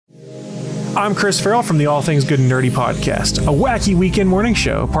I'm Chris Farrell from the All Things Good and Nerdy podcast, a wacky weekend morning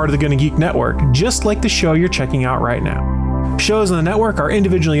show, part of the Gonna Geek Network, just like the show you're checking out right now. Shows on the network are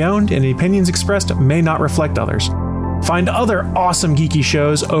individually owned, and the opinions expressed may not reflect others. Find other awesome geeky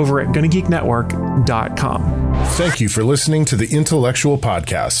shows over at GonnaGeekNetwork.com. Thank you for listening to the Intellectual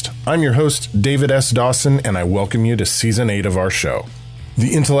Podcast. I'm your host, David S. Dawson, and I welcome you to Season 8 of our show.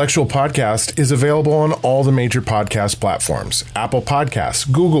 The Intellectual Podcast is available on all the major podcast platforms: Apple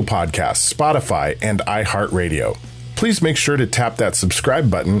Podcasts, Google Podcasts, Spotify, and iHeartRadio. Please make sure to tap that subscribe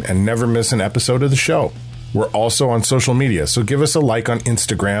button and never miss an episode of the show. We're also on social media, so give us a like on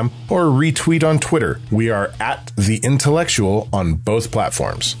Instagram or a retweet on Twitter. We are at The Intellectual on both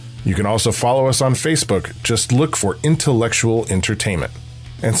platforms. You can also follow us on Facebook. Just look for Intellectual Entertainment.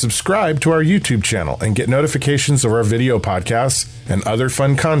 And subscribe to our YouTube channel and get notifications of our video podcasts and other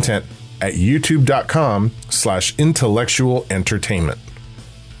fun content at youtube.com/intellectual entertainment.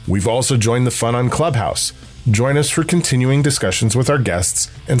 We've also joined the fun on Clubhouse. Join us for continuing discussions with our guests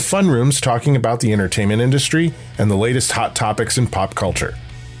and fun rooms talking about the entertainment industry and the latest hot topics in pop culture.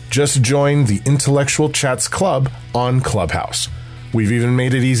 Just join the Intellectual Chats Club on Clubhouse. We've even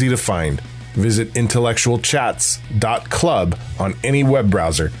made it easy to find. Visit intellectualchats.club on any web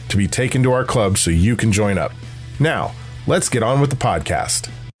browser to be taken to our club so you can join up. Now, let's get on with the podcast.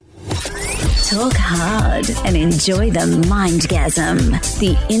 Talk hard and enjoy the mindgasm.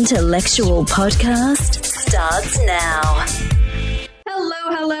 The Intellectual Podcast starts now.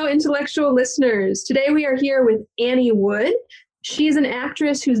 Hello, intellectual listeners. Today we are here with Annie Wood. She's an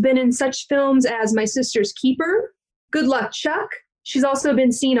actress who's been in such films as My Sister's Keeper, Good Luck, Chuck. She's also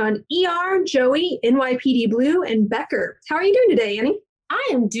been seen on ER, Joey, NYPD Blue, and Becker. How are you doing today, Annie? I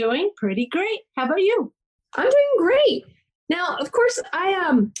am doing pretty great. How about you? I'm doing great. Now, of course, I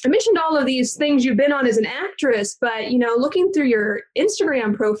mentioned all of these things you've been on as an actress, but, looking through your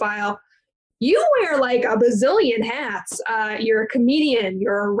Instagram profile, you wear like a bazillion hats. You're a comedian,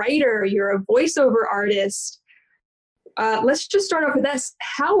 you're a writer, you're a voiceover artist. Let's just start off with this.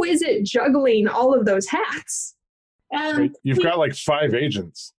 How is it juggling all of those hats? You've got like 5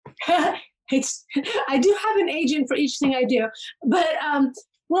 agents. I do have an agent for each thing I do, but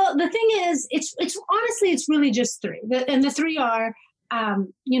well, the thing is, it's honestly, it's really just 3, and the 3 are,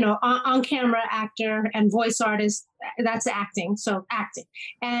 on camera actor and voice artist. That's acting, so acting,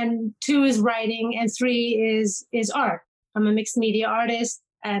 and 2 is writing, and 3 is art. I'm a mixed media artist,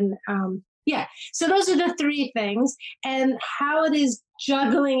 and so those are the 3 things. And how it is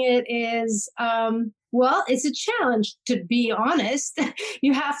juggling it is, well, it's a challenge, to be honest.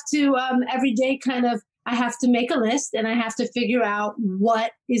 You have to every day I have to make a list, and I have to figure out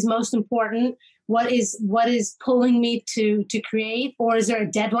what is most important, what is pulling me to create, or is there a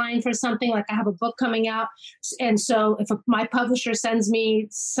deadline for something? Like I have a book coming out, and so if my publisher sends me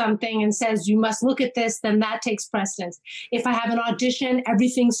something and says, you must look at this, then that takes precedence. If I have an audition,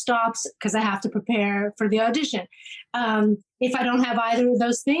 everything stops because I have to prepare for the audition. If I don't have either of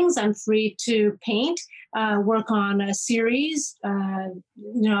those things, I'm free to paint, work on a series. Right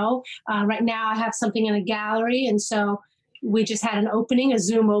now I have something in a gallery, and so we just had an opening, a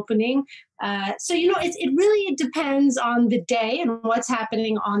Zoom opening. It really depends on the day and what's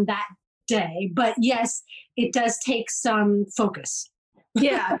happening on that day. But yes, it does take some focus.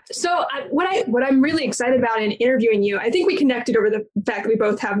 Yeah. So what I'm really excited about in interviewing you, I think we connected over the fact that we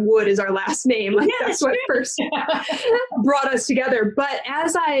both have Wood as our last name. That's what first brought us together. But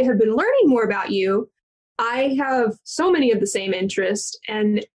as I have been learning more about you, I have so many of the same interests,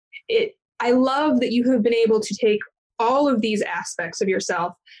 and I love that you have been able to take all of these aspects of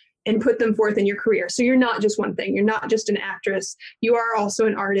yourself and put them forth in your career. So you're not just one thing. You're not just an actress. You are also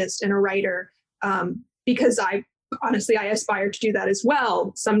an artist and a writer, because I aspire to do that as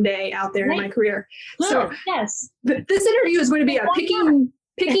well someday out there in my career. Good. So yes, this interview is going to be a picking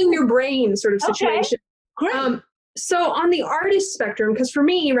your brain sort of situation. Okay. Great. So on the artist spectrum, because for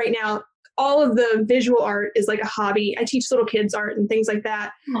me right now, all of the visual art is like a hobby. I teach little kids art and things like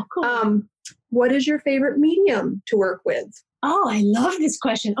that. Oh, cool. What is your favorite medium to work with? Oh, I love this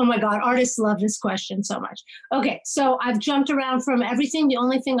question. Oh my God, artists love this question so much. Okay, so I've jumped around from everything. The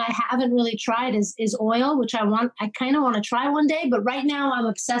only thing I haven't really tried is oil, which I kind of want to try one day, but right now I'm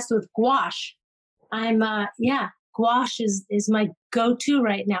obsessed with gouache. Gouache is my go-to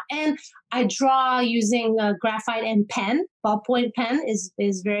right now. And I draw using graphite and pen. Ballpoint pen is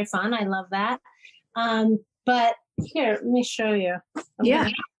very fun. I love that. But here, let me show you.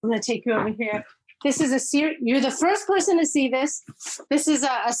 I'm going to take you over here. This is a series. You're the first person to see this. This is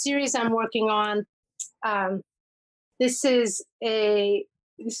a series I'm working on. This is my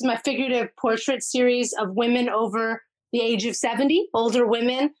figurative portrait series of women over the age of 70, older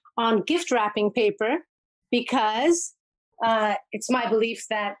women, on gift wrapping paper because it's my belief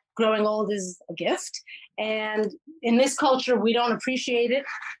that growing old is a gift. And in this culture, we don't appreciate it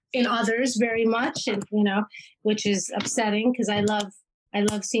in others very much, and which is upsetting because I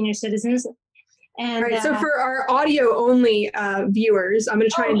love senior citizens. And, all right, so for our audio only viewers, I'm going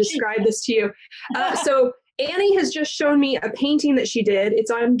to try and describe this to you. So Annie has just shown me a painting that she did. It's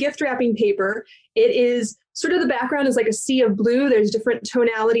on gift wrapping paper. It is sort of, the background is like a sea of blue. There's different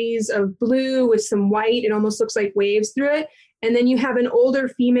tonalities of blue with some white. It almost looks like waves through it. And then you have an older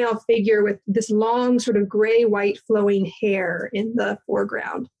female figure with this long sort of gray-white flowing hair in the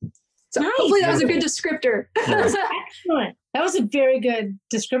foreground. So nice. Hopefully that was a good descriptor. Excellent. That was a very good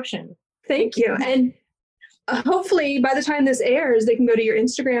description. Thank you. And hopefully by the time this airs, they can go to your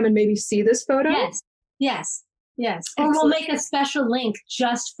Instagram and maybe see this photo. Yes. Or we'll make a special link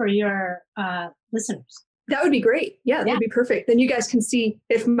just for your listeners. That would be great. Yeah, that would be perfect. Then you guys can see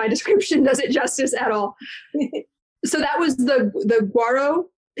if my description does it justice at all. So that was the guaro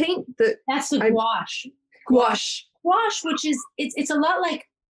paint. That's the gouache. Gouache, which is, it's a lot like,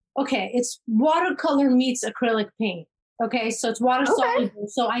 it's watercolor meets acrylic paint. Okay, so it's water soluble.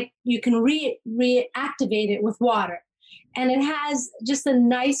 So you can reactivate it with water. And it has just a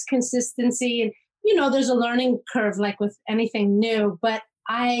nice consistency. And, there's a learning curve like with anything new, but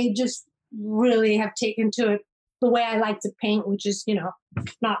I just really have taken to it the way I like to paint, which is,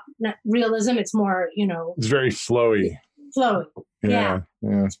 not realism. It's more, it's very flowy. Yeah.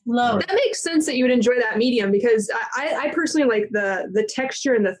 Flow. That makes sense that you would enjoy that medium because I personally like the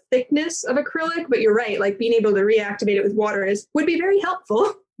texture and the thickness of acrylic, but you're right. Like being able to reactivate it with water would be very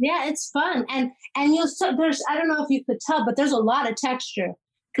helpful. Yeah, it's fun. And there's, I don't know if you could tell, but there's a lot of texture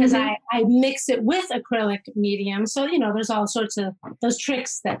because I mix it with acrylic medium. So, there's all sorts of those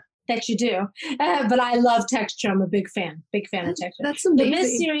tricks that you do. But I love texture. I'm a big fan of texture. That's amazing.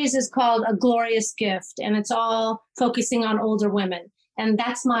 This series is called A Glorious Gift, and it's all focusing on older women. And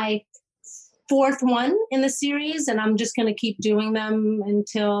that's my 4th one in the series, and I'm just going to keep doing them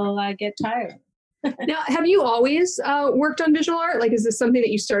until I get tired. Now, have you always worked on visual art? Like, is this something that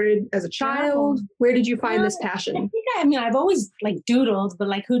you started as a child? Where did you find this passion? I've always doodled, but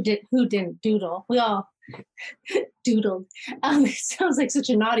who didn't doodle? We all doodled. It sounds like such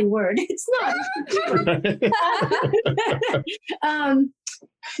a naughty word. It's not.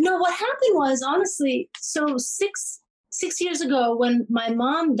 No, what happened was, honestly, so six years ago when my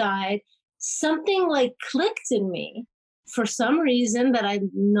mom died, something clicked in me for some reason that I'm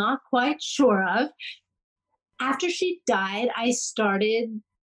not quite sure of. After she died, I started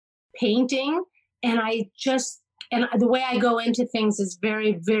painting, and and the way I go into things is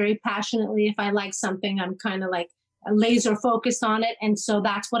very, very passionately. If I like something, I'm kind of laser focused on it. And so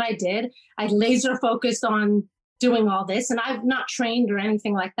that's what I did. I laser focused on doing all this, and I've not trained or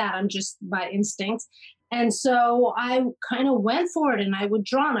anything like that. I'm just by instinct. And so I kind of went for it, and I would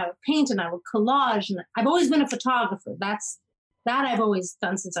draw and I would paint and I would collage. And I've always been a photographer. That I've always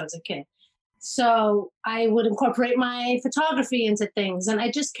done since I was a kid. So I would incorporate my photography into things, and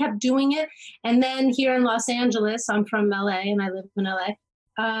I just kept doing it. And then here in Los Angeles, I'm from LA and I live in LA.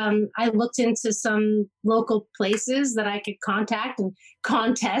 I looked into some local places that I could contact and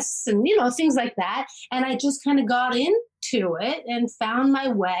contests and, things like that. And I just kind of got into it and found my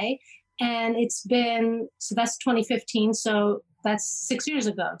way. And so that's 2015. So that's 6 years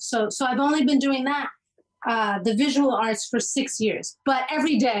ago. So I've only been doing that, the visual arts for 6 years, but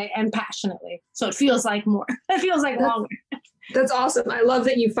every day and passionately. So it feels like more. It feels like longer. That's awesome. I love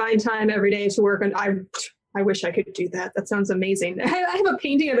that you find time every day to work on. I wish I could do that. That sounds amazing. I have a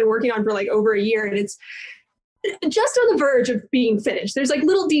painting I've been working on for over a year, and it's just on the verge of being finished. There's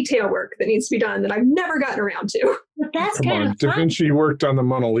little detail work that needs to be done that I've never gotten around to. But that's Come kind on. of Da fun. Vinci worked on the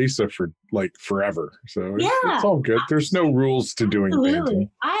Mona Lisa for forever. So it's all good. There's no rules to doing painting.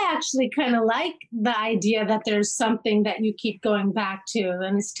 I actually kind of like the idea that there's something that you keep going back to,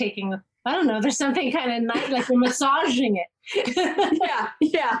 and it's taking, I don't know, there's something kind of nice, like you're massaging it.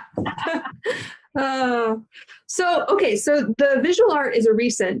 Yeah. So the visual art is a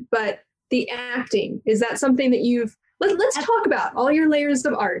recent, but the acting, is that something that let's talk about all your layers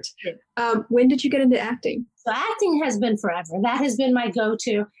of art. When did you get into acting? So acting has been forever. That has been my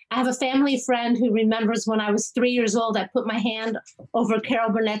go-to. I have a family friend who remembers when I was 3 years old, I put my hand over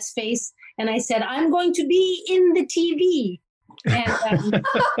Carol Burnett's face and I said, I'm going to be in the TV. And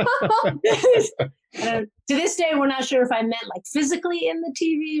to this day, we're not sure if I meant physically in the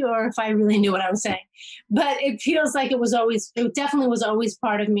TV or if I really knew what I was saying. But it feels like it definitely was always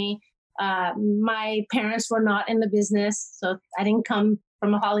part of me. My parents were not in the business, so I didn't come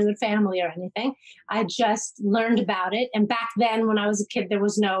from a Hollywood family or anything. I just learned about it. And back then when I was a kid, there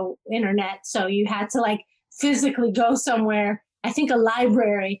was no internet. So you had to like physically go somewhere, I think a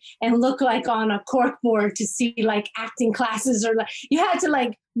library, and look like on a corkboard to see like acting classes, or like you had to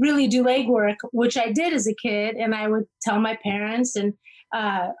like really do legwork, which I did as a kid. And I would tell my parents, and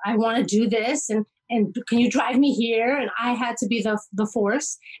I want to do this, and can you drive me here? And I had to be the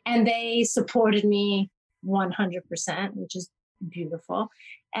force, and they supported me 100%, which is beautiful.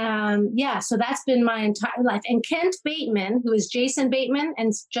 So that's been my entire life. And Kent Bateman, who is Jason Bateman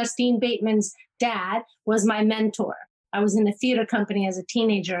and Justine Bateman's dad, was my mentor. I was in a theater company as a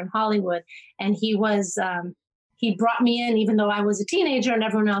teenager in Hollywood, and he brought me in even though I was a teenager and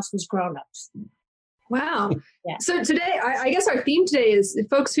everyone else was grown-ups. Wow. Yeah. So today, I guess our theme today is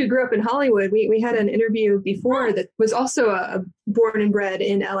folks who grew up in Hollywood. We had an interview before that was also born and bred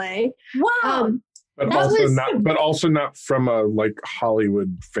in LA. Wow. But also not from a like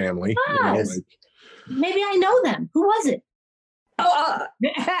Hollywood family. Yes. Maybe I know them. Who was it? I'll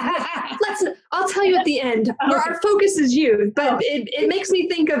tell you at the end. Okay. Our focus is you, but it makes me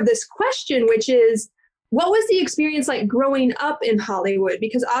think of this question, which is, what was the experience like growing up in Hollywood?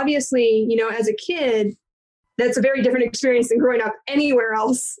 Because obviously, as a kid, that's a very different experience than growing up anywhere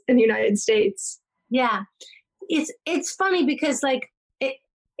else in the United States. Yeah, it's funny because like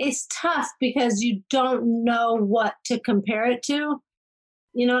it's tough because you don't know what to compare it to.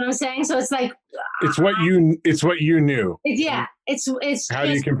 You know what I'm saying? So it's like it's what you knew. It's how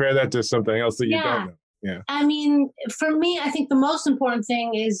do you compare that to something else that you don't know? Yeah. I mean, for me, I think the most important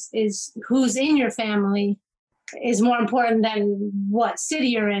thing is who's in your family is more important than what city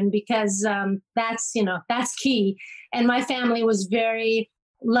you're in, because that's key. And my family was very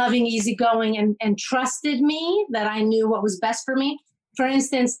loving, easygoing, and trusted me that I knew what was best for me. For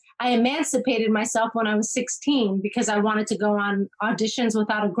instance, I emancipated myself when I was 16 because I wanted to go on auditions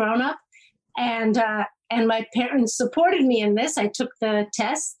without a grown-up. And my parents supported me in this. I took the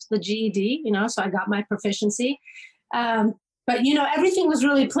test, the GED, so I got my proficiency. But, everything was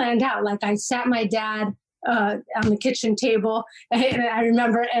really planned out. Like I sat my dad on the kitchen table, and I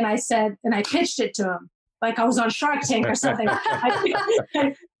remember, and I said, and I pitched it to him like I was on Shark Tank or something.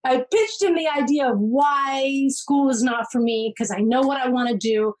 I pitched him the idea of why school is not for me, because I know what I want to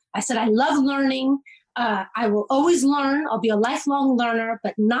do. I said, I love learning. I will always learn. I'll be a lifelong learner,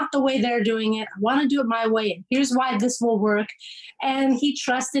 but not the way they're doing it. I want to do it my way. And here's why this will work. And he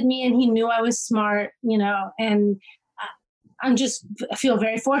trusted me, and he knew I was smart, and I feel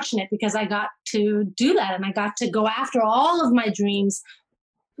very fortunate because I got to do that. And I got to go after all of my dreams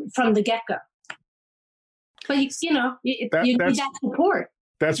from the get-go. But, you need that support.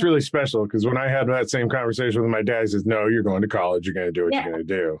 That's really special, because when I had that same conversation with my dad, he says, no, you're going to college. You're going to do what you're going to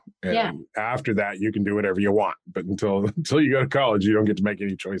do. And after that, you can do whatever you want. But until you go to college, you don't get to make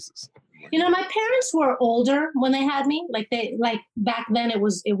any choices. My parents were older when they had me. Like back then it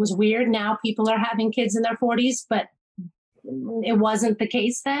was weird. Now people are having kids in their 40s, but it wasn't the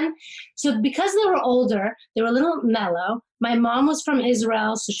case then. So because they were older, they were a little mellow. My mom was from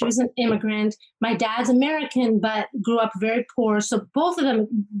Israel, so she was an immigrant. My dad's American, but grew up very poor. So both of them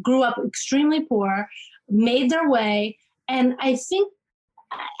grew up extremely poor, made their way. And I think,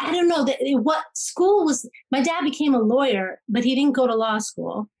 I don't know what school was. My dad became a lawyer, but he didn't go to law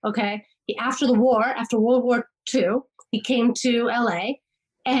school. Okay. After World War II, he came to LA,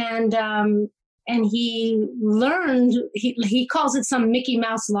 and he learned, he calls it some Mickey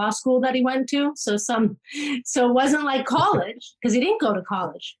Mouse law school that he went to. So it wasn't like college, because he didn't go to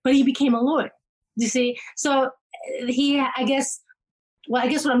college, but he became a lawyer. You see? So I guess what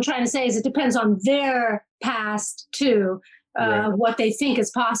I'm trying to say is it depends on their past too, what they think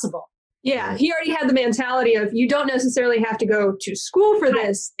is possible. Yeah. He already had the mentality of, you don't necessarily have to go to school for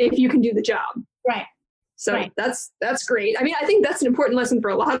this if you can do the job. Right. So that's great. I mean, I think that's an important lesson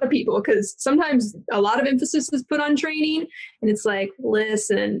for a lot of people, because sometimes a lot of emphasis is put on training, and it's like,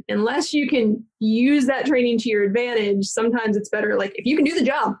 listen, unless you can use that training to your advantage, sometimes it's better. Like if you can do the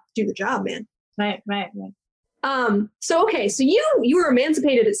job, man. Right. So you were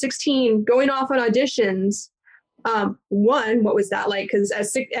emancipated at 16, going off on auditions. What was that like? Because at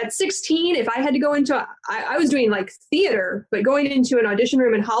 16, if I had to go into, I was doing like theater, but going into an audition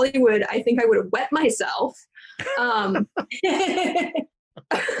room in Hollywood, I think I would have wet myself. Well,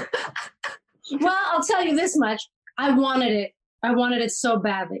 I'll tell you this much. I wanted it so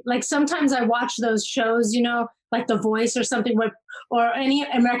badly. Like sometimes I watch those shows, like The Voice or something, or any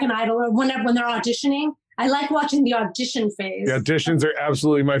American Idol, or when they're auditioning. I like watching the audition phase. The auditions are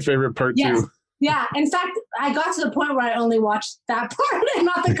absolutely my favorite part too. Yeah. In fact, I got to the point where I only watched that part and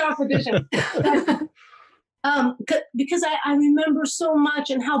not the competition. Because I remember so much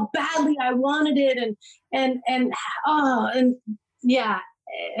and how badly I wanted it and yeah,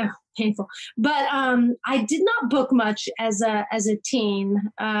 painful. But I did not book much as a teen.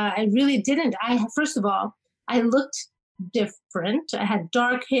 I really didn't. First of all, I looked different. I had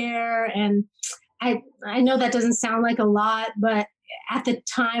dark hair, and I know that doesn't sound like a lot, but at the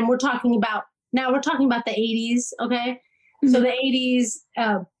time we're talking about the 80s, okay? Mm-hmm. So the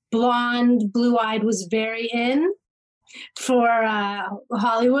 80s, blonde, blue-eyed was very in for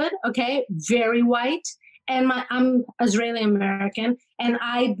Hollywood, okay? Very white. And I'm Israeli American, and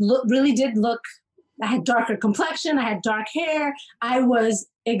I really did look, I had darker complexion, I had dark hair, I was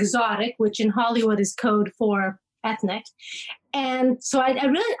exotic, which in Hollywood is code for ethnic. And so I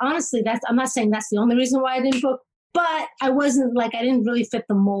really, honestly, I'm not saying that's the only reason why I didn't book, but I didn't really fit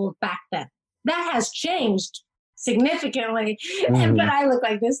the mold back then. That has changed significantly, but I look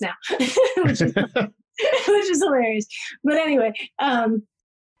like this now, which is hilarious. But anyway,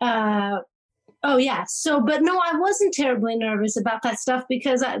 oh yeah. So, but no, I wasn't terribly nervous about that stuff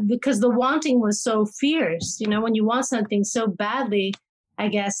because the wanting was so fierce. You know, when you want something so badly, I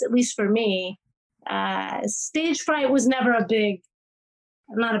guess, at least for me, stage fright was never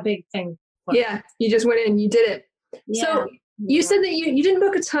not a big thing. Yeah, you just went in, you did it. Yeah. So you said that you didn't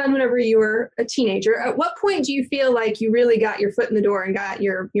book a ton whenever you were a teenager. At what point do you feel like you really got your foot in the door and got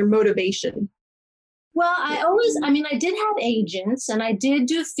your motivation? Well, I did have agents, and I did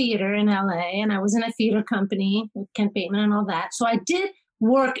do theater in LA, and I was in a theater company with Kent Bateman and all that. So I did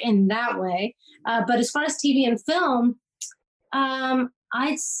work in that way. But as far as TV and film,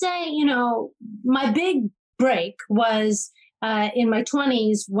 I'd say, you know, my big break was in my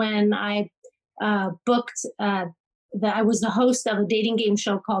 20s when I booked I was the host of a dating game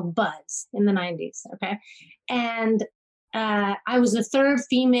show called Buzz in the 90s. Okay. And I was the third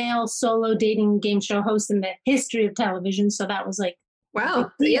female solo dating game show host in the history of television. So that was like, wow.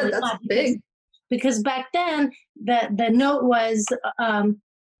 Yeah, that's big. Because back then the note was,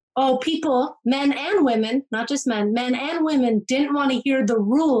 people, men and women, not just men and women didn't want to hear the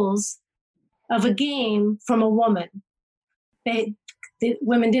rules of a game from a woman. The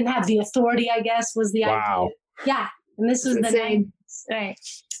women didn't have the authority, I guess, was the idea. Yeah. And this was the 90s, right?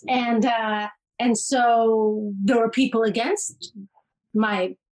 And so there were people against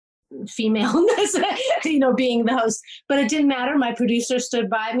my femaleness, you know, being the host, but it didn't matter. My producer stood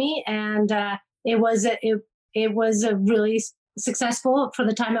by me, and it was a really successful for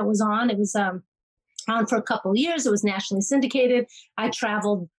the time it was on. It was on for a couple of years. It was nationally syndicated. I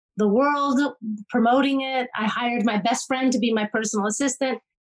traveled the world promoting it. I hired my best friend to be my personal assistant.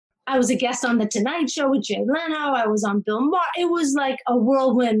 I was a guest on The Tonight Show with Jay Leno. I was on Bill Maher. It was like a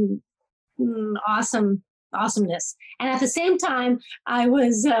whirlwind, awesomeness. And at the same time, I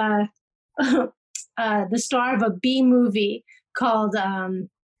was the star of a B movie called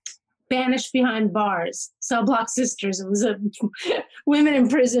Banished Behind Bars, Cell Block Sisters. It was a women in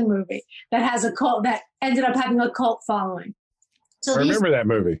prison movie that has a cult, that ended up having a cult following. So I remember that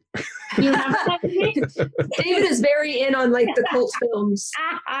movie. You remember that movie? David is very in on like the cult films.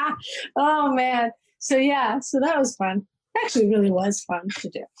 Oh man. So yeah, so that was fun. Actually really was fun to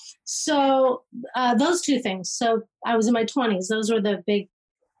do. So those two things. So I was in my 20s. Those were the big,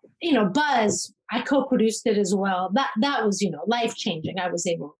 you know, Buzz. I co-produced it as well. That was, you know, life-changing. I was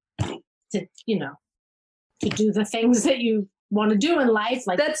able to, you know, to do the things that you want to do in life.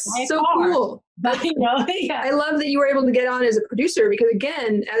 Like that's so cool. But, you know, yeah. I love that you were able to get on as a producer because,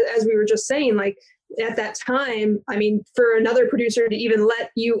 again, as we were just saying, like at that time, I mean, for another producer to even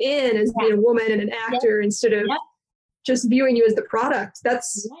let you in as being a woman and an actor instead of just viewing you as the product,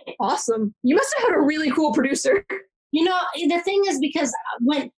 that's awesome. You must have had a really cool producer. You know, the thing is, because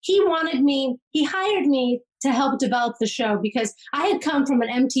when he hired me to help develop the show, because I had come from an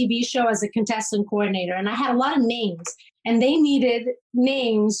MTV show as a contestant coordinator, and I had a lot of names, and they needed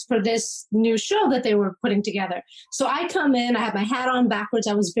names for this new show that they were putting together. So I come in, I had my hat on backwards.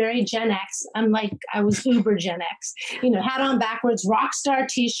 I was very Gen X. I was uber Gen X, you know, hat on backwards, rock star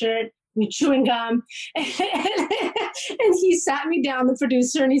t-shirt, chewing gum. And he sat me down, the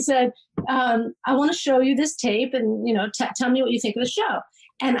producer, and he said, I want to show you this tape and, you know, tell me what you think of the show.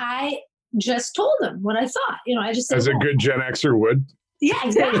 And I just told him what I thought. You know, I just said, as a good Gen Xer would. Yeah,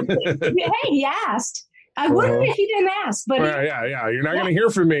 exactly. Hey, he asked. I wouldn't if he didn't ask. But yeah. You're not going to hear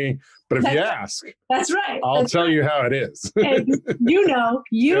from me, but if you ask, that's right. I'll tell you how it is. Hey, you know.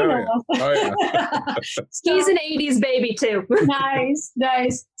 Yeah. Oh, yeah. So, he's an 80s baby too. Nice.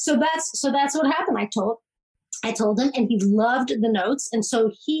 So that's what happened. I told him, and he loved the notes, and so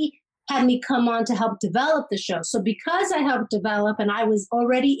he had me come on to help develop the show. So because I helped develop, and I was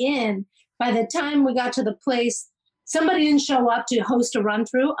already in by the time we got to the place, somebody didn't show up to host a run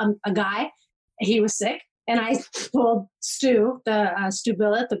through, a guy. He was sick. And I told Stu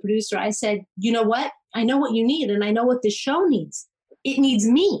Billett, the producer, I said, you know what? I know what you need, and I know what this show needs. It needs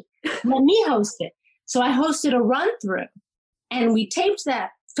me. Let me host it. So I hosted a run through, and we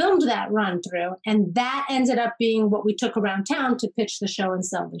filmed that run through, and that ended up being what we took around town to pitch the show and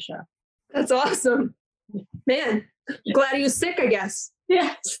sell the show. That's awesome. Man, glad he was sick, I guess.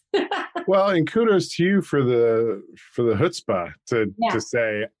 Yes. Well, and kudos to you for the chutzpah to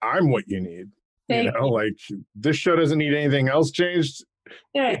say, I'm what you need. Thank you. Like, this show doesn't need anything else changed.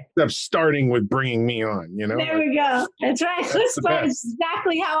 Right. Except starting with bringing me on, There we go. That's right. Chutzpah is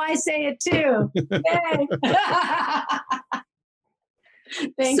exactly how I say it too.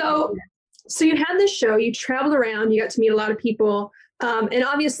 So you had this show, you traveled around, you got to meet a lot of people. And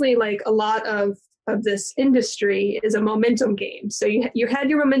obviously, like, a lot of this industry is a momentum game. So you had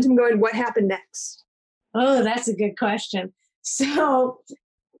your momentum going. What happened next? Oh, that's a good question. So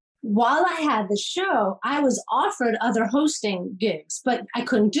while I had the show, I was offered other hosting gigs, but I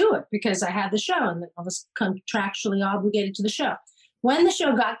couldn't do it because I had the show and I was contractually obligated to the show. When the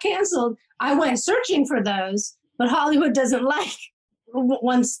show got canceled, I went searching for those, but Hollywood doesn't like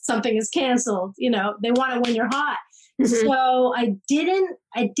once something is canceled. They want it when you're hot. Mm-hmm. So I didn't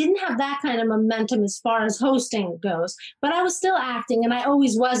have that kind of momentum as far as hosting goes, but I was still acting, and I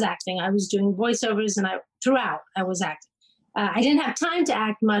always was acting. I was doing voiceovers, and throughout I was acting. I didn't have time to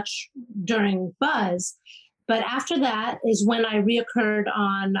act much during Buzz, but after that is when I reoccurred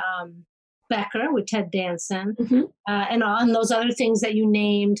on Becker with Ted Danson, mm-hmm. And on those other things that you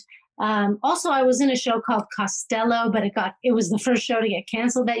named. Also, I was in a show called Costello, but it was the first show to get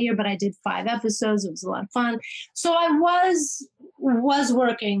canceled that year, but I did 5 episodes. It was a lot of fun. So I was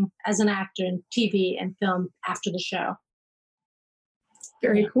working as an actor in TV and film after the show.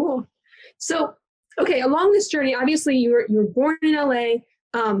 Very cool. So, okay, along this journey, obviously you were born in LA.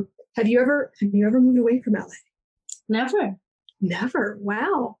 Have you ever moved away from LA? Never.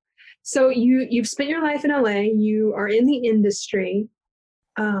 Wow. So you've spent your life in LA. You are in the industry.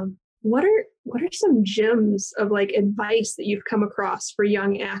 What are some gems of like advice that you've come across for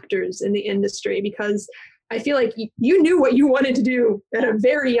young actors in the industry? Because I feel like you knew what you wanted to do at a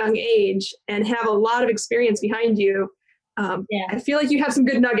very young age and have a lot of experience behind you. I feel like you have some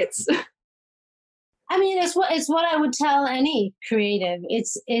good nuggets. I mean, it's what I would tell any creative.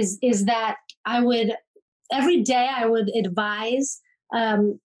 Is that every day I would advise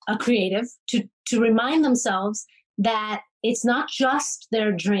a creative to remind themselves that it's not just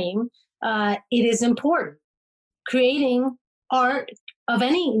their dream. It is important. Creating art of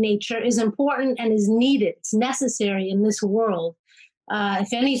any nature is important and is needed. It's necessary in this world.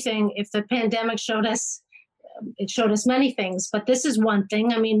 If anything, if the pandemic showed us, it showed us many things, but this is one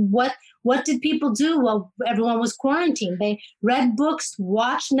thing. I mean, what did people do while everyone was quarantined? They read books,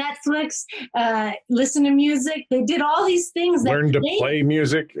 watched Netflix, listened to music. They did all these things. Learned to play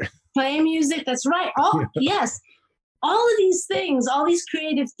music. Play music. That's right. Yes. All of these things, all these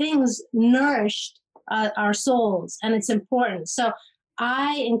creative things nourished our souls, and it's important. So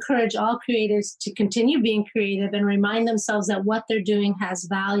I encourage all creatives to continue being creative and remind themselves that what they're doing has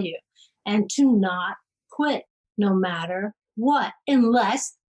value and to not quit no matter what,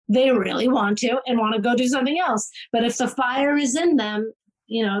 unless they really want to and want to go do something else. But if the fire is in them,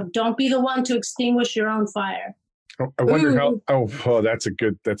 don't be the one to extinguish your own fire. I wonder how. Oh, that's a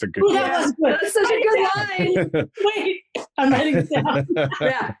good. That was good. That's such a good line. Wait, I'm writing it down.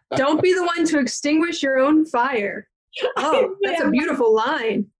 Yeah, don't be the one to extinguish your own fire. Oh, that's a beautiful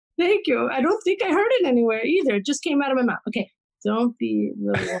line. Thank you. I don't think I heard it anywhere either. It just came out of my mouth. Okay, don't be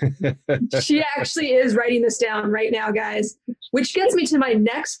the one. She actually is writing this down right now, guys. Which gets me to my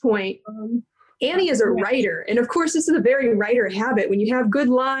next point. Annie is a writer. And of course, this is a very writer habit. When you have good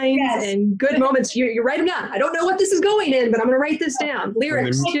lines and good moments, you write them down. I don't know what this is going in, but I'm going to write this down.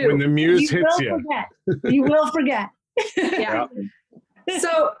 Lyrics, too. When the muse hits you. You will forget. Yeah.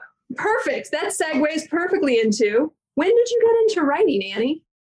 So, perfect. That segues perfectly into, when did you get into writing, Annie?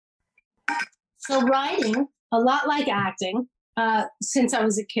 So writing, a lot like acting, since I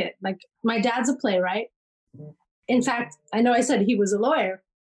was a kid. Like, my dad's a playwright. In fact, I know I said he was a lawyer.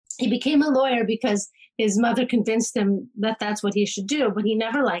 He became a lawyer because his mother convinced him that that's what he should do, but he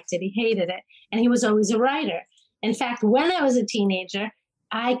never liked it. He hated it. And he was always a writer. In fact, when I was a teenager,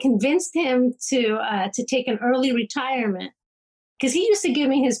 I convinced him to take an early retirement because he used to give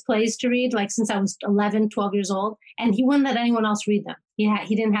me his plays to read, like since I was 11, 12 years old, and he wouldn't let anyone else read them.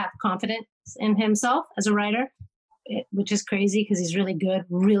 He didn't have confidence in himself as a writer, which is crazy because he's really good,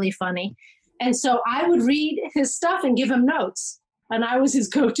 really funny. And so I would read his stuff and give him notes. and I was his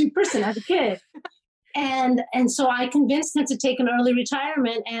go-to person as a kid. And so I convinced him to take an early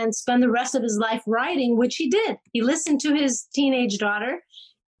retirement and spend the rest of his life writing, which he did. He listened to his teenage daughter.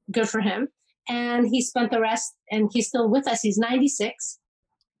 Good for him. And he spent the rest, and he's still with us. He's 96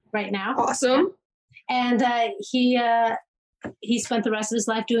 right now. Awesome. And he spent the rest of his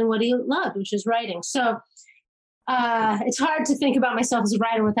life doing what he loved, which is writing. So it's hard to think about myself as a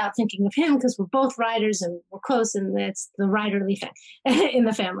writer without thinking of him, because we're both writers and we're close, and it's the writerly thing in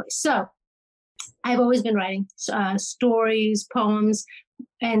the family. So I've always been writing stories, poems,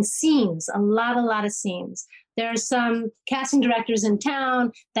 and scenes, a lot of scenes. There are some casting directors in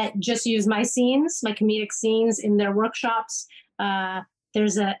town that just use my scenes, my comedic scenes, in their workshops.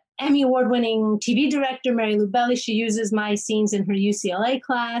 There's a Emmy award-winning TV director, Mary Lou Belli. She uses my scenes in her UCLA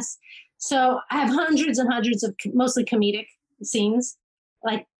class. So I have hundreds and hundreds of mostly comedic scenes,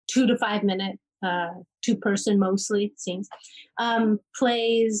 like 2 to 5 minute, 2-person mostly scenes,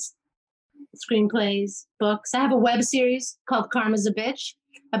 plays, screenplays, books. I have a web series called Karma's a Bitch,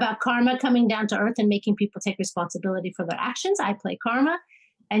 about karma coming down to earth and making people take responsibility for their actions. I play Karma.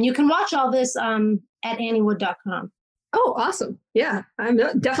 And you can watch all this at anniewood.com. Oh, awesome. Yeah, I'm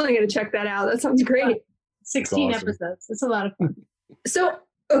definitely going to check that out. That sounds great. 16 awesome. episodes. It's a lot of fun. So,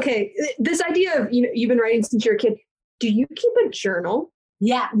 okay, this idea of, you've been writing since you're a kid. Do you keep a journal?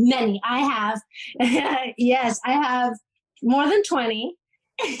 Yeah, many. I have. Yes, I have more than 20.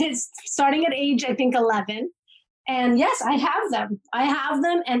 It's starting at age, I think, 11. And yes, I have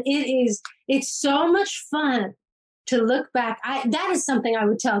them. And it's so much fun to look back. That is something I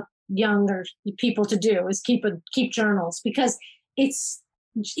would tell younger people to do, is keep journals, because it's,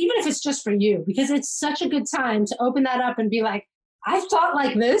 even if it's just for you, because it's such a good time to open that up and be like, I thought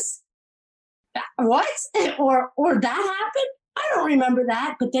like this. What? Or that happened? I don't remember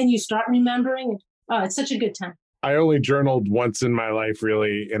that. But then you start remembering. Oh, it's such a good time. I only journaled once in my life,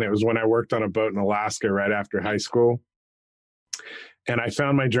 really, and it was when I worked on a boat in Alaska right after high school. And I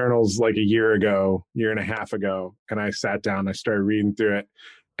found my journals like a year and a half ago, and I sat down, I started reading through it,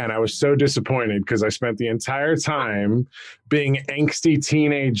 and I was so disappointed because I spent the entire time being angsty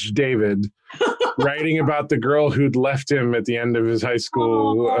teenage David writing about the girl who'd left him at the end of his high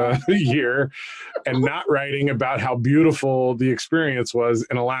school year, and not writing about how beautiful the experience was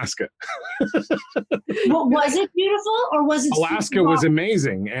in Alaska. Well, was it beautiful, or was it? Alaska was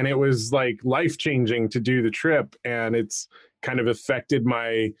amazing, and it was like life-changing to do the trip, and it's kind of affected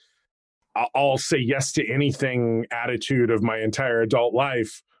my I'll say yes to anything attitude of my entire adult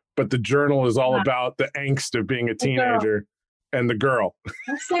life. But the journal is all about the angst of being a teenager and the girl.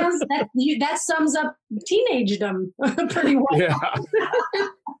 That sums up teenagedom pretty well. Yeah.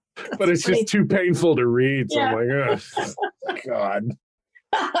 But it's just too painful to read. So I'm like, oh, God.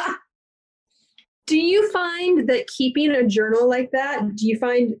 Do you find that keeping a journal like that, do you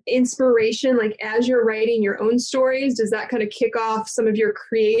find inspiration, like as you're writing your own stories, does that kind of kick off some of your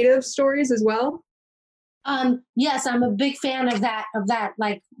creative stories as well? Yes, I'm a big fan of that.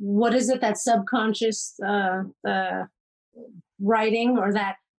 Like, what is it, that subconscious writing, or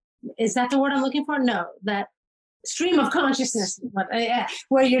is that the word I'm looking for? No, that stream of consciousness,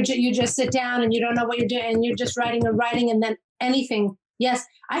 where you just sit down and you don't know what you're doing, and you're just writing, and then anything. Yes,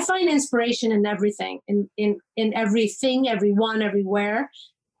 I find inspiration in everything, in everything, everyone, everywhere.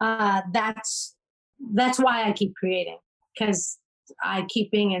 That's why I keep creating, because I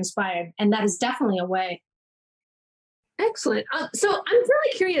keep being inspired, and that is definitely a way. Excellent. So I'm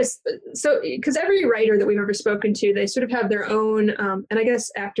really curious. So, because every writer that we've ever spoken to, they sort of have their own, and I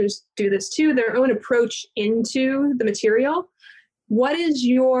guess actors do this too, their own approach into the material. What is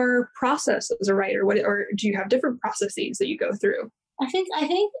your process as a writer? Or do you have different processes that you go through? I think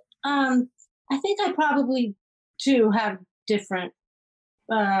I probably do have different,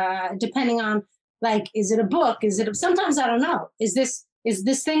 depending on, like, is it a book? Sometimes I don't know. Is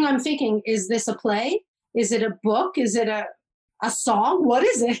this thing I'm thinking, is this a play? Is it a book? Is it a song? What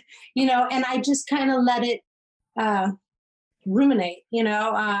is it? And I just kind of let it ruminate,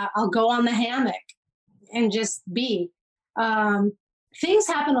 I'll go on the hammock and just be. Things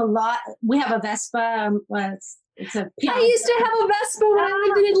happen a lot. We have a Vespa. It's a piano. I used to have a Vespa when I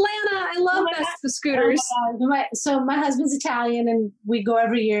lived in Atlanta. I love Vespa scooters. So my husband's Italian, and we go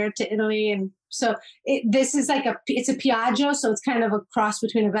every year to Italy, and so this is like it's a Piaggio, so it's kind of a cross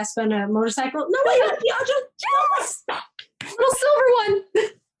between a Vespa and a motorcycle. No, wait, not Piaggio. Yes, little silver one.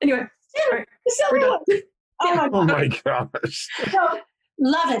 Anyway, right, the silver one. Oh my gosh. So,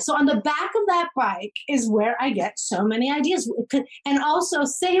 love it. So on the back of that bike is where I get so many ideas. And also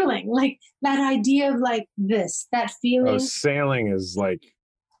sailing, like that idea of like this, that feeling. Oh, sailing is like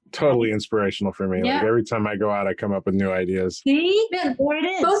totally inspirational for me. Yeah. Like every time I go out, I come up with new ideas. See, there it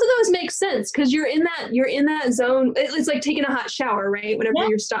is. Both of those make sense because you're in that zone. It's like taking a hot shower, right? Whenever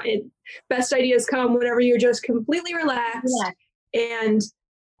you're best ideas come whenever you're just completely relaxed, and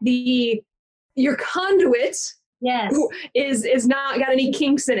your conduit is not got any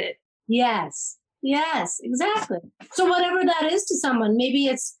kinks in it. Yes, exactly. So whatever that is to someone, maybe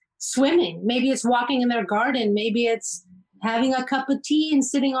it's swimming, maybe it's walking in their garden, maybe it's having a cup of tea and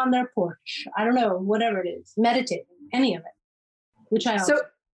sitting on their porch. I don't know, whatever it is, meditating, any of it, which I also.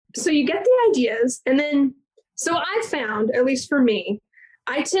 So you get the ideas, and then, so I found, at least for me,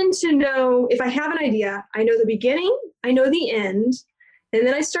 I tend to know, if I have an idea, I know the beginning, I know the end, and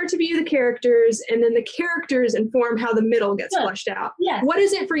then I start to view the characters, and then the characters inform how the middle gets fleshed out. Yes. What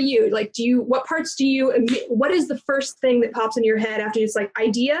is it for you? Like, what is the first thing that pops in your head after it's like,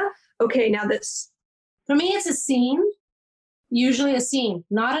 idea? Okay, now this. For me, it's a scene, usually a scene,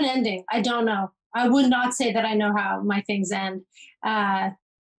 not an ending. I don't know. I would not say that I know how my things end.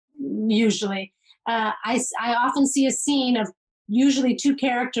 Usually. I often see a scene of usually two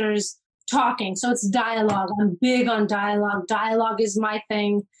characters talking. So it's dialogue. I'm big on dialogue. Dialogue is my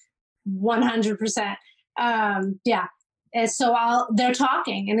thing, 100%. Yeah. And so they're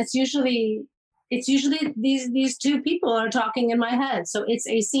talking, and it's usually these two people are talking in my head. So it's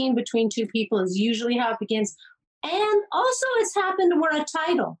a scene between two people is usually how it begins. And also it's happened where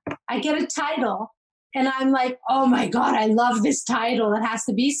I get a title and I'm like, oh my God, I love this title. It has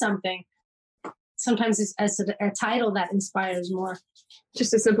to be something. Sometimes it's a title that inspires more.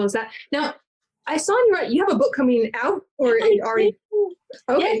 Just as simple as that. Now, I saw you have a book coming out, or already?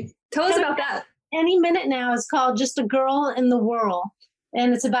 Okay, yes. Tell us about that. Any minute now. It's called Just a Girl in the Whirl.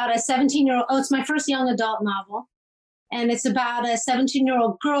 And it's about a 17-year-old. Oh, it's my first young adult novel. And it's about a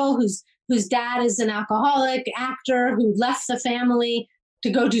 17-year-old girl whose dad is an alcoholic actor who left the family to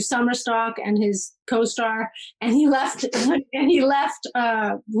go do summer stock, and his co-star. And he left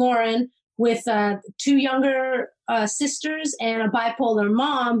Lauren with two younger sisters and a bipolar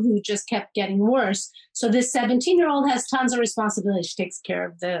mom who just kept getting worse. So this 17-year-old has tons of responsibility. She takes care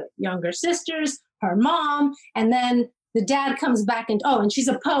of the younger sisters, her mom, and then the dad comes back and she's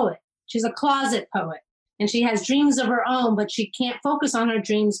a poet. She's a closet poet. And she has dreams of her own, but she can't focus on her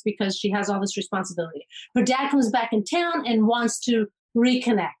dreams because she has all this responsibility. Her dad comes back in town and wants to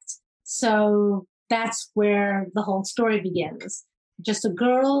reconnect. So that's where the whole story begins. Just a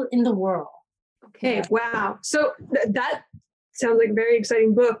girl in the world. Okay, yeah. Wow. So that sounds like a very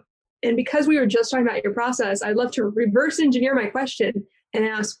exciting book. And because we were just talking about your process, I'd love to reverse engineer my question and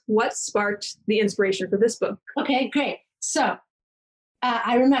ask what sparked the inspiration for this book. Okay, great. So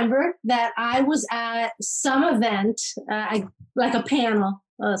I remember that I was at some event, like a panel,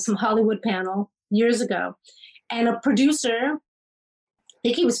 some Hollywood panel years ago, and a producer, I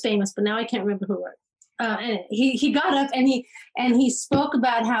think he was famous, but now I can't remember who it was. And he got up and he spoke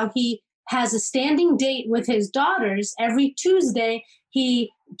about how he has a standing date with his daughters. Every Tuesday,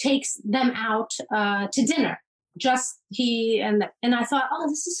 he takes them out to dinner. Just he and I thought, oh,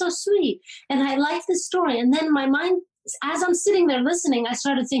 this is so sweet, and I like this story. And then my mind, as I'm sitting there listening, I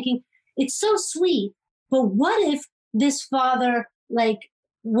started thinking, it's so sweet, but what if this father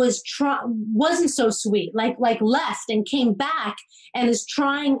wasn't so sweet, like left and came back and is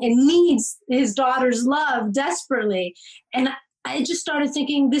trying and needs his daughter's love desperately? And I just started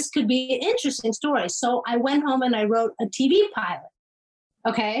thinking this could be an interesting story. So I went home and I wrote a TV pilot,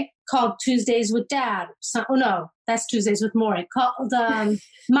 okay, called Tuesdays with Dad. That's Tuesdays with Maury, called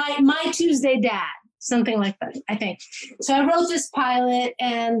My Tuesday Dad, something like that, I think. So I wrote this pilot,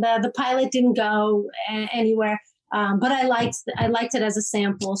 and the pilot didn't go anywhere. But I liked it as a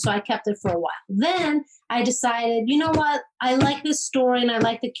sample, so I kept it for a while. Then I decided, you know what? I like this story and I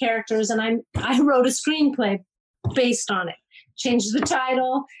like the characters, and I wrote a screenplay based on it. Changed the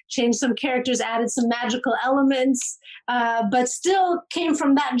title, changed some characters, added some magical elements, but still came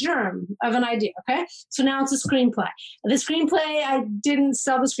from that germ of an idea, okay? So now it's a screenplay. The screenplay, I didn't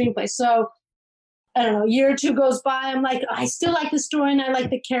sell the screenplay. So, I don't know, a year or two goes by, I'm like, I still like the story and I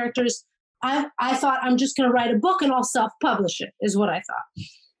like the characters. I thought I'm just going to write a book and I'll self-publish it, is what I thought.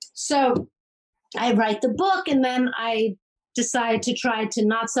 So I write the book, and then I decide to try to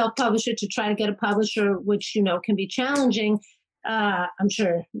not self-publish it, to try to get a publisher, which, can be challenging. I'm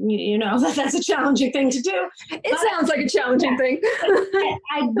sure you know that that's a challenging thing to do. It sounds like a challenging thing.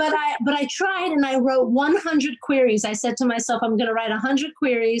 But I tried, and I wrote 100 queries. I said to myself, I'm going to write 100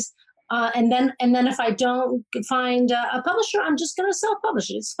 queries. And then if I don't find a publisher, I'm just going to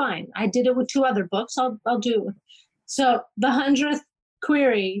self-publish it. It's fine. I did it with 2 other books. I'll do it. So the 100th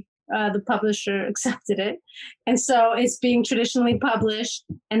query the publisher accepted it. And so it's being traditionally published.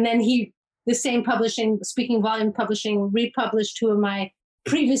 And then the same publishing, Speaking Volume Publishing, republished 2 of my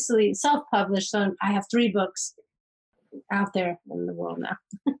previously self-published. So I have 3 books out there in the world now.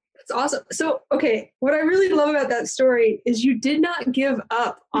 That's awesome. So, okay, what I really love about that story is you did not give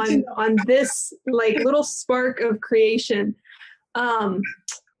up on this like little spark of creation.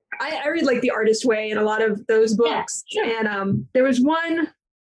 I read like The Artist Way and a lot of those books. Yeah, sure. And there was one,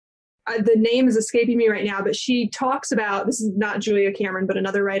 the name is escaping me right now, but she talks about, this is not Julia Cameron, but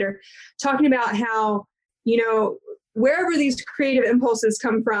another writer, talking about how, wherever these creative impulses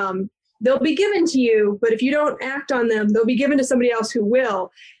come from, they'll be given to you, but if you don't act on them, they'll be given to somebody else who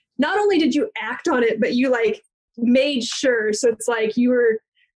will. Not only did you act on it, but you like made sure. So it's like you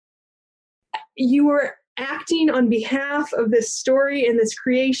were acting on behalf of this story and this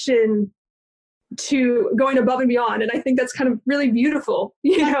creation to going above and beyond. And I think that's kind of really beautiful,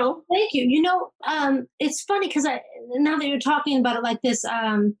 Thank you. It's funny because now that you're talking about it like this,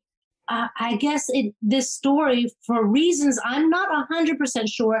 I guess this story, for reasons I'm not 100%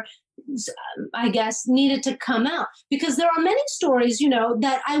 sure, I guess, needed to come out, because there are many stories,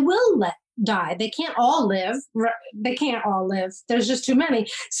 that I will let die. They can't all live. There's just too many.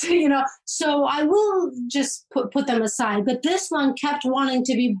 So, so I will just put them aside. But this one kept wanting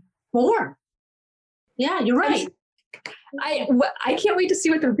to be born. Yeah, you're right. I can't wait to see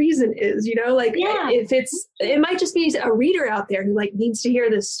what the reason is, if it might just be a reader out there who like needs to hear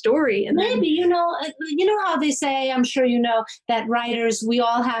this story. And maybe, you know how they say, I'm sure that writers, we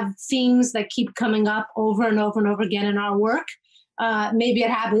all have themes that keep coming up over and over and over again in our work. Maybe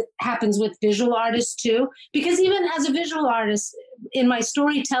it happens with visual artists too, because even as a visual artist, in my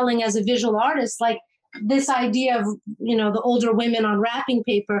storytelling as a visual artist, like this idea of, the older women on wrapping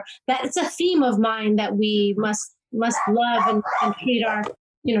paper, that it's a theme of mine that we must love and treat our,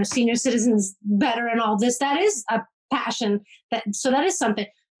 senior citizens better and all this. That is a passion. So that is something.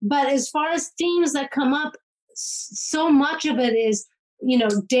 But as far as themes that come up, so much of it is,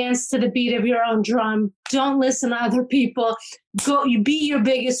 dance to the beat of your own drum. Don't listen to other people. You be your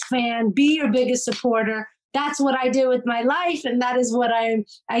biggest fan, be your biggest supporter. That's what I do with my life. And that is what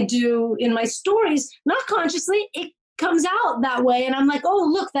I do in my stories. Not consciously, it comes out that way. And I'm like, oh,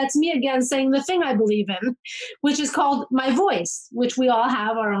 look, that's me again saying the thing I believe in, which is called my voice, which we all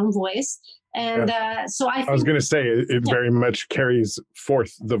have our own voice. And so I was going to say it very much carries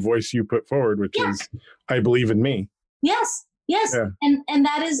forth the voice you put forward, which is, I believe in me. Yes. Yeah. And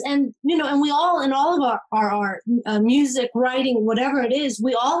that is, and we all, in all of our art, music, writing, whatever it is,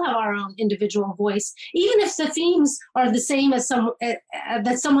 we all have our own individual voice, even if the themes are the same as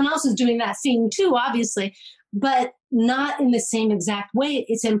that someone else is doing that theme too, obviously, but not in the same exact way.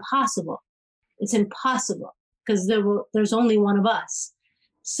 It's impossible. It's impossible because there's only one of us.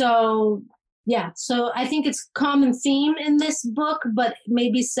 So, yeah. So I think it's common theme in this book, but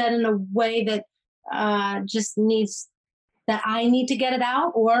maybe said in a way that just needs, that I need to get it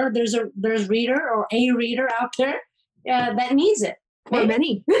out, or there's a reader or a reader out there that needs it. Or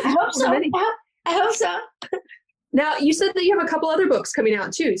many. I hope so. I hope so. Now, you said that you have a couple other books coming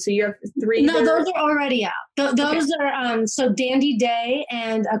out too. So you have 3. No, those are already out. Those are so Dandy Day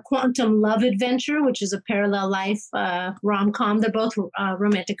and A Quantum Love Adventure, which is a parallel life rom-com. They're both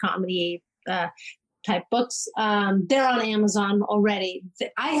romantic comedy type books. They're on Amazon already.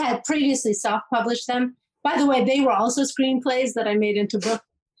 I had previously self-published them. By the way, they were also screenplays that I made into book.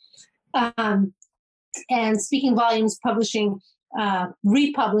 And Speaking Volumes Publishing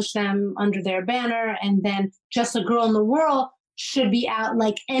republished them under their banner. And then Just a Girl in the World should be out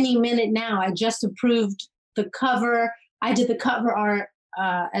like any minute now. I just approved the cover. I did the cover art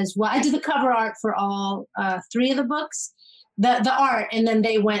as well. I did the cover art for all 3 of the books, the art, and then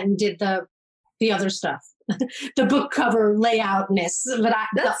they went and did the other stuff, the book cover layoutness. But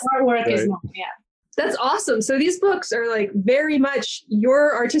the artwork is not, That's awesome. So these books are like very much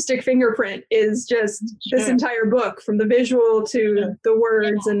your artistic fingerprint is just this entire book, from the visual to the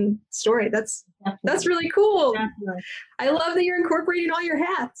words and story. That's really cool. Definitely. I love that you're incorporating all your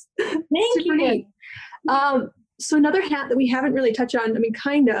hats. Thank you. So another hat that we haven't really touched on,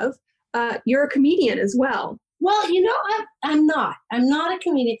 kind of, you're a comedian as well. Well, I'm not a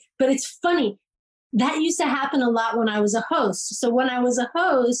comedian, but it's funny. That used to happen a lot when I was a host. So when I was a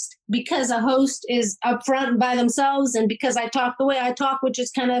host, because a host is upfront by themselves, and because I talk the way I talk, which is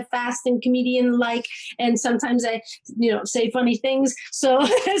kind of fast and comedian-like, and sometimes I, say funny things. So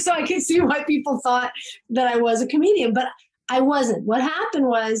I could see why people thought that I was a comedian, but I wasn't. What happened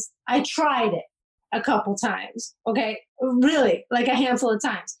was I tried it a couple times, okay? Really, like a handful of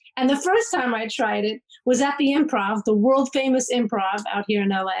times. And the first time I tried it was at the Improv, the world famous Improv out here in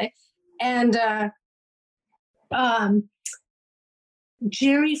LA. And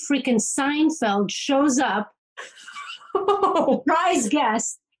Jerry freaking Seinfeld shows up, surprise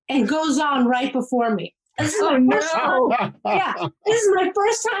guest, and goes on right before me. This is my first time. Yeah, this is my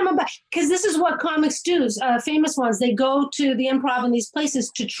first time about, because this is what comics do. Famous ones, they go to the Improv in these places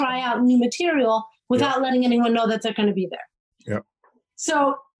to try out new material without letting anyone know that they're going to be there. Yep.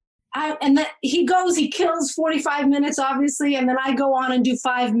 So he kills 45 minutes, obviously, and then I go on and do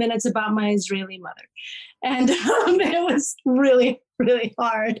 5 minutes about my Israeli mother. And it was really, really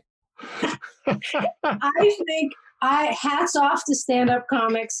hard. I think hats off to stand-up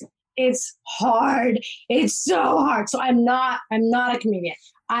comics. It's hard. It's so hard. So I'm not a comedian.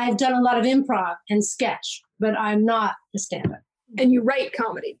 I've done a lot of improv and sketch, but I'm not a stand-up. And you write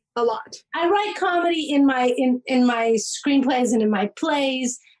comedy a lot. I write comedy in my screenplays and in my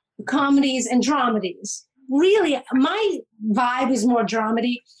plays, comedies and dramedies. Really, my vibe is more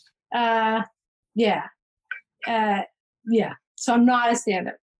dramedy. Yeah. So I'm not a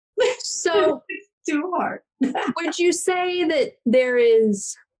stand-up. So it's too hard. Would you say that there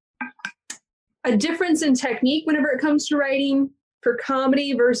is a difference in technique whenever it comes to writing for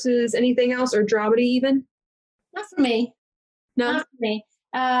comedy versus anything else, or dramedy even? Not for me. No? Not for me.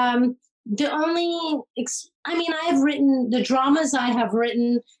 The only, I've written the dramas I have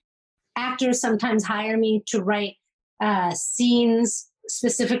written. Actors sometimes hire me to write scenes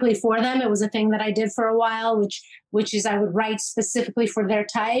specifically for them. It was a thing that I did for a while, which is I would write specifically for their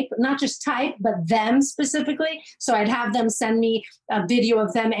type, not just type, but them specifically. So I'd have them send me a video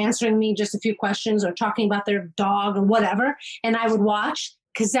of them answering me just a few questions or talking about their dog or whatever, and I would watch,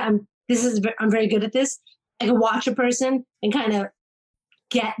 because I'm very good at this. I could watch a person and kind of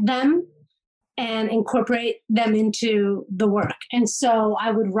get them and incorporate them into the work. And so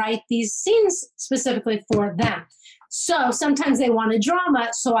I would write these scenes specifically for them. So sometimes they wanted drama,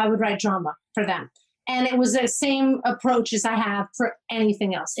 so I would write drama for them. And it was the same approach as I have for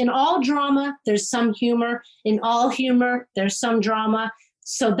anything else. In all drama, there's some humor. In all humor, there's some drama.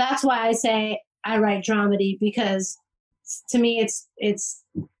 So that's why I say I write dramedy, because to me it's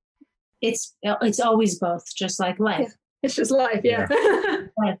always both, just like life. Yeah. It's just life, yeah.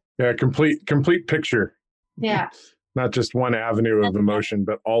 Yeah, complete picture. Yeah. Not just one avenue of emotion,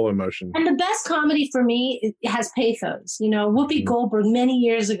 but all emotion. And the best comedy for me has pathos. Whoopi Goldberg many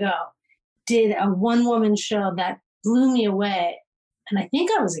years ago did a one-woman show that blew me away. And I think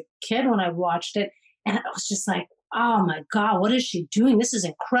I was a kid when I watched it. And I was just like, oh my God, what is she doing? This is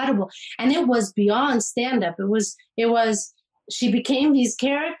incredible. And it was beyond stand-up. It was, she became these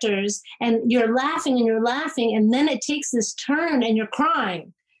characters, and you're laughing, and then it takes this turn and you're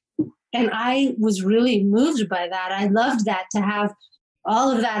crying. And I was really moved by that. I loved that, to have all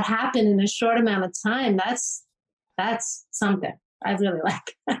of that happen in a short amount of time. That's something I really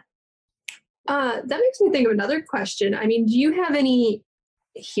like. That makes me think of another question. Do you have any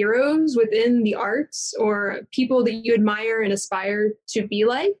heroes within the arts, or people that you admire and aspire to be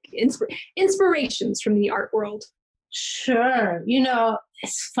like? Inspirations from the art world? Sure.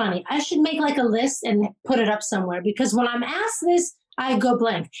 It's funny. I should make like a list and put it up somewhere, because when I'm asked this, I go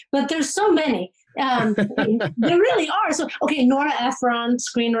blank. But there's so many. There really are. So, okay, Nora Ephron,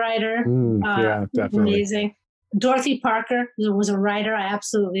 screenwriter. Yeah, definitely. Amazing. Dorothy Parker was a writer I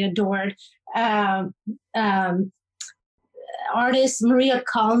absolutely adored. Artist Maria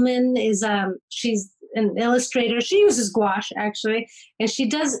Kalman she's an illustrator. She uses gouache, actually, and she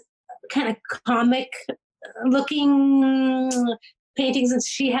does kind of comic looking paintings. And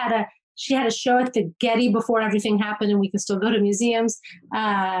she had a show at the Getty before everything happened and we could still go to museums.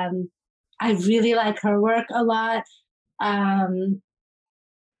 I really like her work a lot.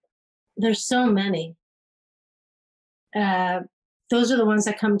 There's so many. Those are the ones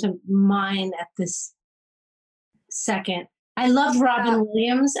that come to mind at this second. I loved Robin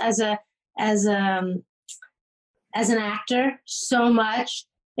Williams as an actor so much.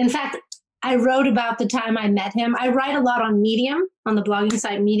 In fact, I wrote about the time I met him. I write a lot on Medium, on the blogging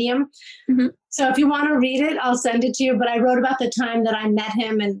site Medium. Mm-hmm. So if you want to read it, I'll send it to you. But I wrote about the time that I met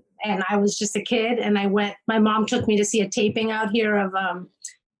him, and I was just a kid, and my mom took me to see a taping out here of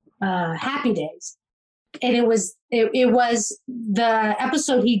Happy Days. And it was the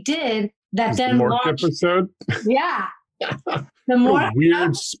episode he did that then launched. Episode? Yeah. The more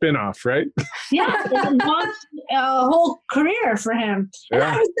weird spin-off, right? Yeah, it launched a whole career for him. And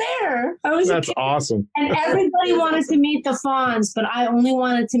I was there. That's awesome. And everybody wanted to meet the Fonz, but I only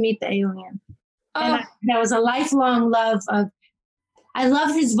wanted to meet the alien. And that was a lifelong love of. I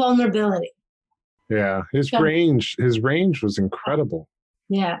loved his vulnerability. Yeah, his range was incredible.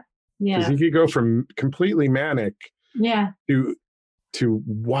 Yeah. Because he could go from completely manic to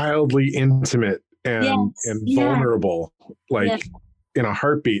wildly intimate and vulnerable, like in a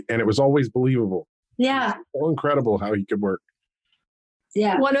heartbeat. And it was always believable. Yeah. So incredible how he could work.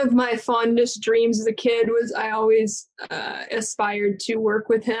 Yeah. One of my fondest dreams as a kid was I always aspired to work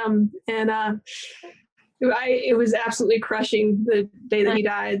with him. And it was absolutely crushing the day that he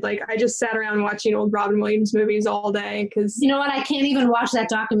died. Like, I just sat around watching old Robin Williams movies all day because... You know what? I can't even watch that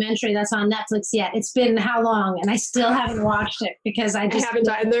documentary that's on Netflix yet. It's been how long? And I still haven't watched it because I haven't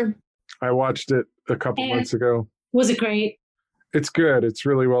either. I watched it a couple months ago. Was it great? It's good. It's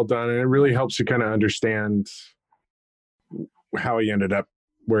really well done. And it really helps you kind of understand how he ended up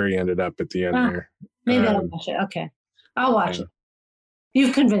where he ended up at the end there. Maybe I'll watch it. Okay. I'll watch it.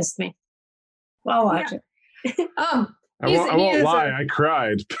 You've convinced me. I'll watch it. I won't lie. I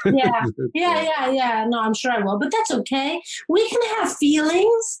cried. Yeah. No, I'm sure I will, but that's okay. We can have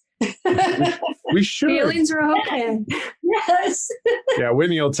feelings. We should. Feelings are okay. Yes. Yeah,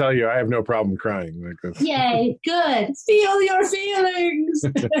 Whitney will tell you I have no problem crying like this. Yay, good. Feel your feelings.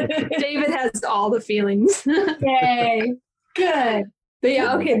 David has all the feelings. Yay, good. But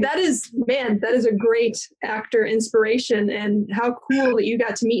yeah, okay, that is a great actor inspiration, and how cool that you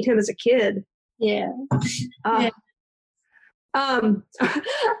got to meet him as a kid. Yeah. I don't know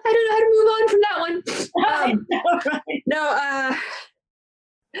how to move on from that one.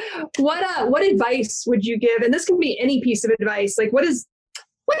 What advice would you give? And this can be any piece of advice. Like, what is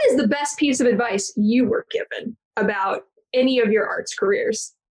the best piece of advice you were given about any of your arts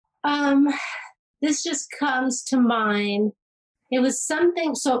careers? This just comes to mind. It was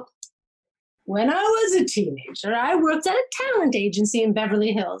something. So when I was a teenager, I worked at a talent agency in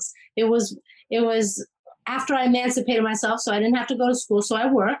Beverly Hills. It was after I emancipated myself, so I didn't have to go to school. So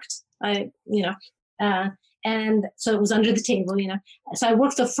I worked. And so it was under the table, So I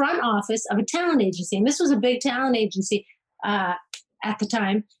worked the front office of a talent agency, and this was a big talent agency at the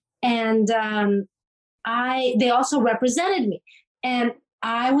time. And they also represented me, and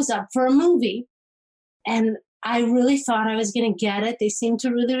I was up for a movie, and I really thought I was going to get it. They seemed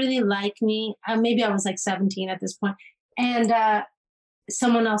to really, really like me. Maybe I was like 17 at this point, and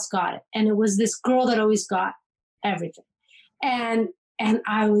someone else got it, and it was this girl that always got everything, and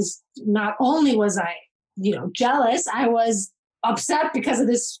I was, not only was I jealous, I was upset because of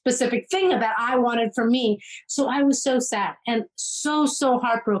this specific thing that I wanted for me. So I was so sad and so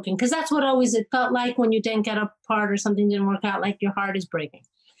heartbroken, because that's what always it felt like when you didn't get a part or something didn't work out, like your heart is breaking,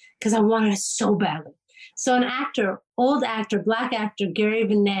 because I wanted it so badly. So an actor, old actor, Black actor, Gary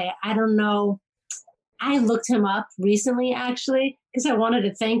Vinay, I don't know, I looked him up recently, actually, because I wanted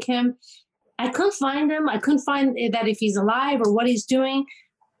to thank him. I couldn't find him. I couldn't find that if he's alive or what he's doing.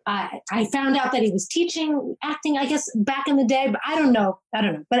 I found out that he was teaching acting, I guess, back in the day, but I don't know. But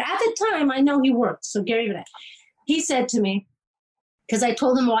at the time, I know he worked. So Gary Vinay, he said to me, because I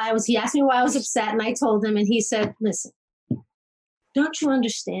told him he asked me why I was upset, and I told him, and he said, listen, don't you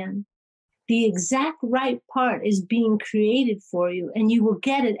understand? The exact right part is being created for you, and you will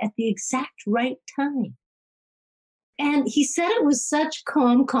get it at the exact right time. And he said it with such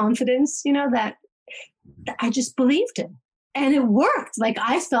calm confidence, that I just believed him. And it worked. Like,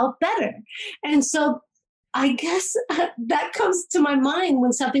 I felt better. And so I guess that comes to my mind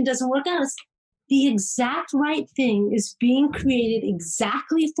when something doesn't work out. It's the exact right thing is being created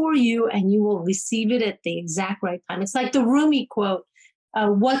exactly for you, and you will receive it at the exact right time. It's like the Rumi quote,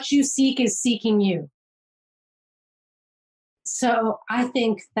 what you seek is seeking you. So I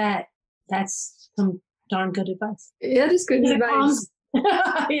think that's some darn good advice. Yeah, it is good advice.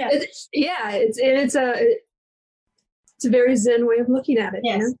 It's a very Zen way of looking at it.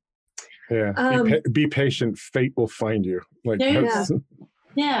 Yes. Yeah. Be patient. Fate will find you.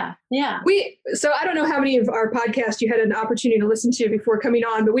 Yeah. So I don't know how many of our podcasts you had an opportunity to listen to before coming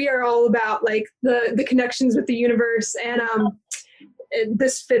on, but we are all about like the connections with the universe, and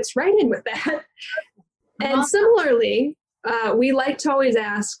this fits right in with that. And similarly, we like to always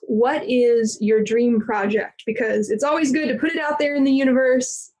ask, what is your dream project? Because it's always good to put it out there in the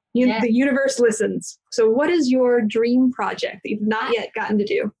universe. The universe listens. So what is your dream project that you've not yet gotten to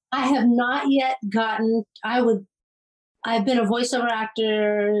do? I have not yet gotten, I've been a voiceover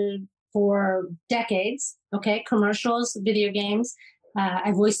actor for decades. Okay. Commercials, video games.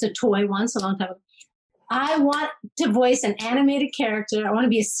 I voiced a toy once a long time ago. I want to voice an animated character. I want to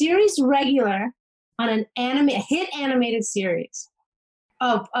be a series regular on a hit animated series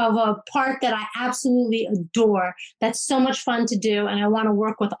of a part that I absolutely adore. That's so much fun to do. And I want to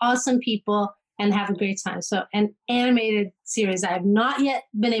work with awesome people and have a great time. So an animated series. I have not yet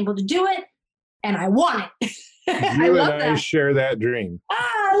been able to do it, and I want it. You and I share that dream.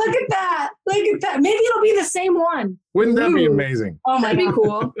 Ah, look at that. Look at that. Maybe it'll be the same one. Wouldn't that be amazing? Oh my That'd be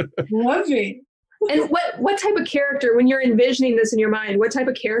cool. Would be. And what type of character, when you're envisioning this in your mind, what type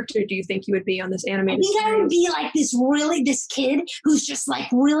of character do you think you would be on this animated series? I would be like this kid who's just like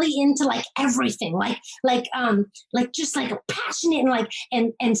really into like everything, like just like a passionate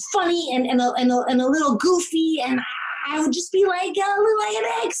and funny and a little goofy, and I would just be like an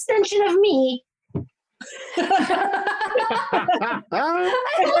extension of me. I love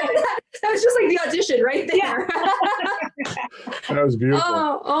that. That was just like the audition right there. Yeah. That was beautiful.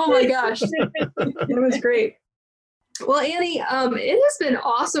 Oh my gosh. That was great. Well, Annie, it has been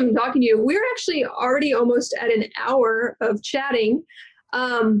awesome talking to you. We're actually already almost at an hour of chatting.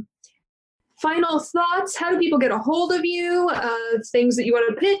 Final thoughts? How do people get a hold of you? Things that you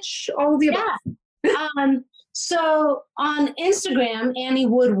want to pitch? All of the above. Yeah. So on Instagram,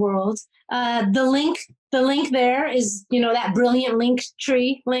 Anniewood World, the link there is, that brilliant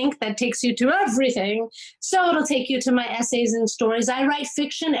Linktree link that takes you to everything. So it'll take you to my essays and stories. I write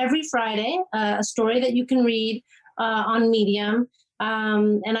fiction every Friday, a story that you can read on Medium.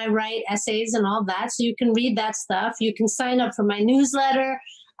 And I write essays and all that. So you can read that stuff. You can sign up for my newsletter.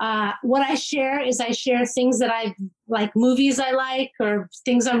 What I share things that I like, movies I like, or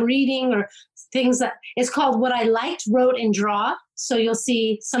things I'm reading, or things that it's called What I Liked, Wrote, and Draw. So you'll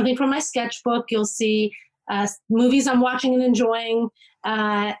see something from my sketchbook. You'll see movies I'm watching and enjoying,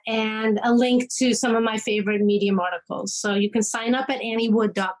 and a link to some of my favorite Medium articles. So you can sign up at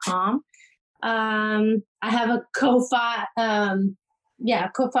anniewood.com. I have a Ko-Fi,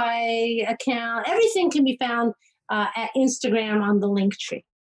 Ko-Fi account. Everything can be found at Instagram on the Linktree.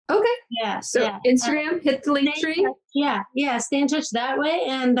 Okay. Yeah. So yeah. Instagram, hit the Linktree. Yeah. Stay in touch that way.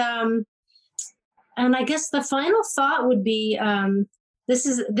 And I guess the final thought would be, this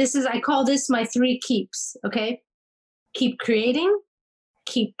is I call this my 3 keeps. Okay. Keep creating,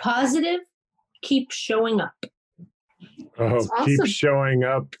 keep positive, keep showing up. Oh, awesome. Keep showing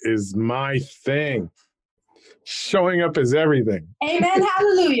up is my thing. Showing up is everything. Amen.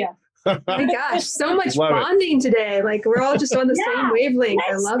 Hallelujah. Oh my gosh, so much Love bonding today. Like we're all just on the same wavelength.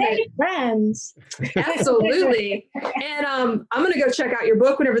 I love it. Friends. Absolutely. And I'm gonna go check out your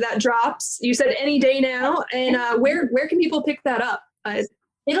book whenever that drops. You said any day now. And where can people pick that up?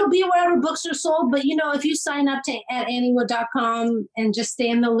 It'll be wherever books are sold, but if you sign up at anniewood.com and just stay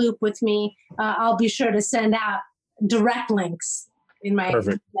in the loop with me, I'll be sure to send out direct links in my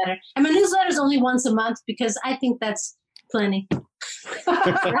newsletter. And my newsletter is only once a month because I think that's plenty.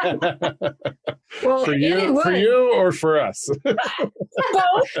 Well, for you or for us? Both,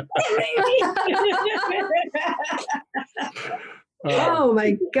 maybe. Oh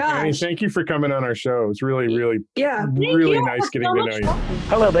my gosh. Annie, thank you for coming on our show. It's really nice getting to know you.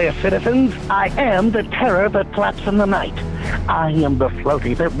 Hello there, citizens. I am the terror that flaps in the night. I am the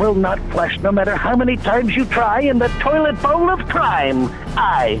floaty that will not flush no matter how many times you try in the toilet bowl of crime.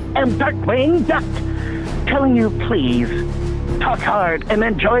 I am Darkwing Duck, telling you please, talk hard and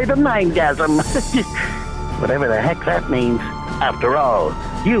enjoy the mindgasm. Whatever the heck that means. After all,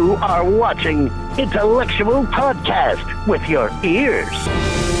 you are watching Intellectual Podcast with your ears.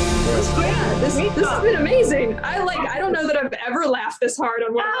 Yeah, this has been amazing. I don't know that I've ever laughed this hard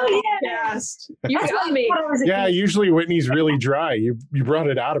on one podcast. You got me. Yeah, usually Whitney's really dry. You brought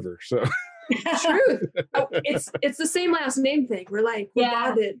it out of her, so. Truth. Oh, it's the same last name thing. We're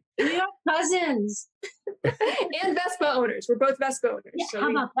bonded. We are cousins. And Vespa owners. We're both Vespa owners. Yeah, so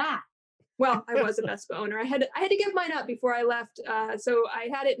how about that? Well, I was a Vespa owner. I had to give mine up before I left. So I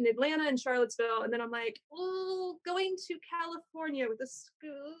had it in Atlanta and Charlottesville, and then I'm like, going to California with a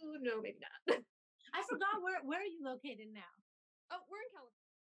school. No, maybe not. I forgot where are you located now? Oh, we're in California.